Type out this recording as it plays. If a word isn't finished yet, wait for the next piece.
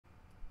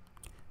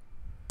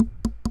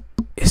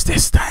Is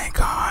this thing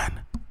on?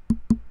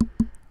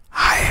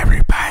 Hi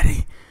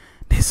everybody,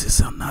 this is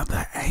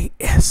another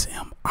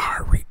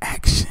ASMR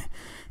reaction,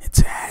 and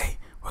today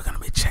we're gonna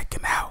be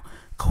checking out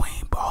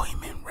Queen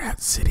Bohemian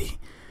Rhapsody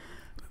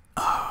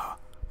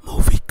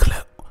movie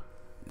clip.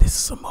 This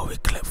is a movie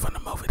clip from the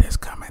movie that's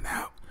coming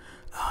out.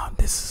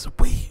 This is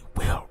We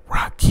Will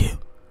Rock You.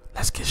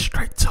 Let's get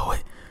straight to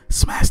it.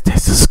 Smash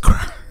that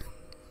subscribe.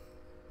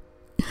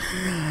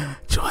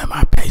 Join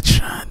my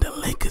Patreon, the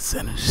link is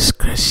in the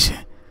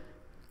description.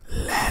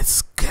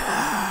 Let's go.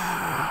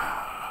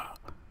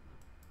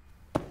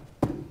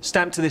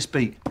 Stamp to this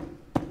beat.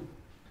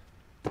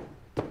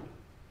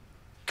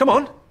 Come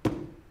on.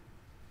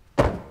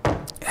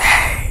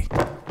 Hey.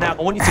 Now,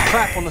 I want you to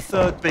clap on the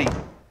third beat.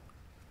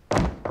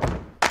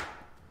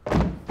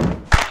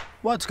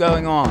 What's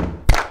going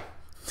on?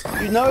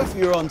 You know if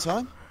you're on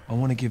time? I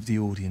want to give the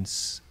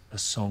audience a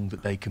song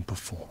that they can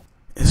perform.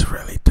 It's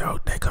really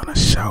dope. They're gonna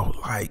show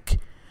like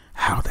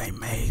how they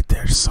made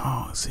their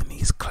songs and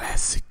these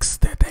classics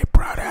that they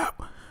brought out.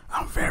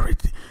 I'm very,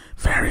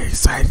 very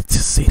excited to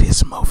see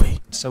this movie.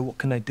 So what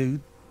can they do?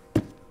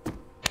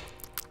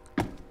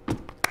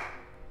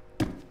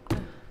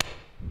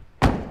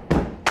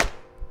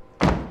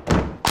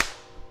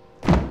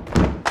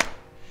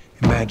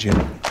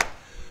 Imagine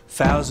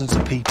thousands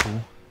of people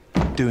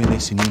doing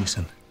this in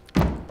unison.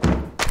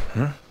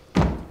 Huh?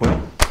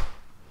 Well,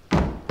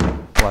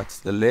 What's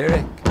the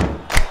lyric?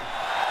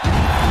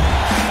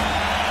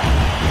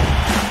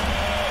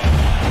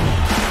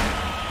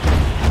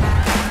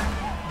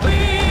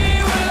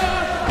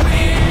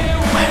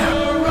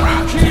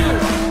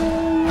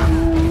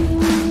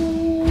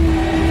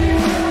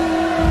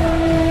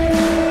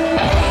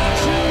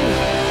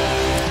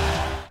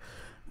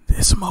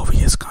 This movie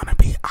is gonna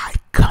be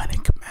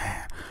iconic,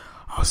 man.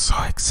 I'm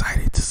so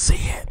excited to see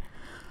it.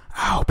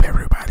 I hope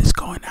everybody's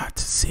going out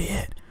to see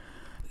it.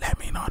 Let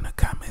me know in the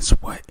comments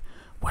what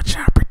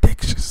y'all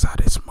predictions of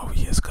this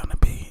movie is gonna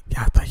be.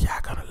 Y'all think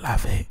y'all gonna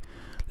love it?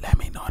 Let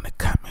me know in the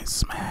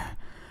comments, man.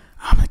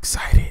 I'm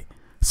excited.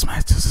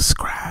 Smash the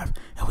subscribe,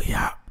 and we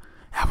out.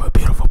 Have a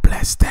beautiful,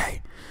 blessed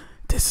day.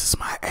 This is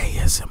my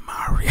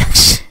ASMR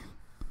reaction.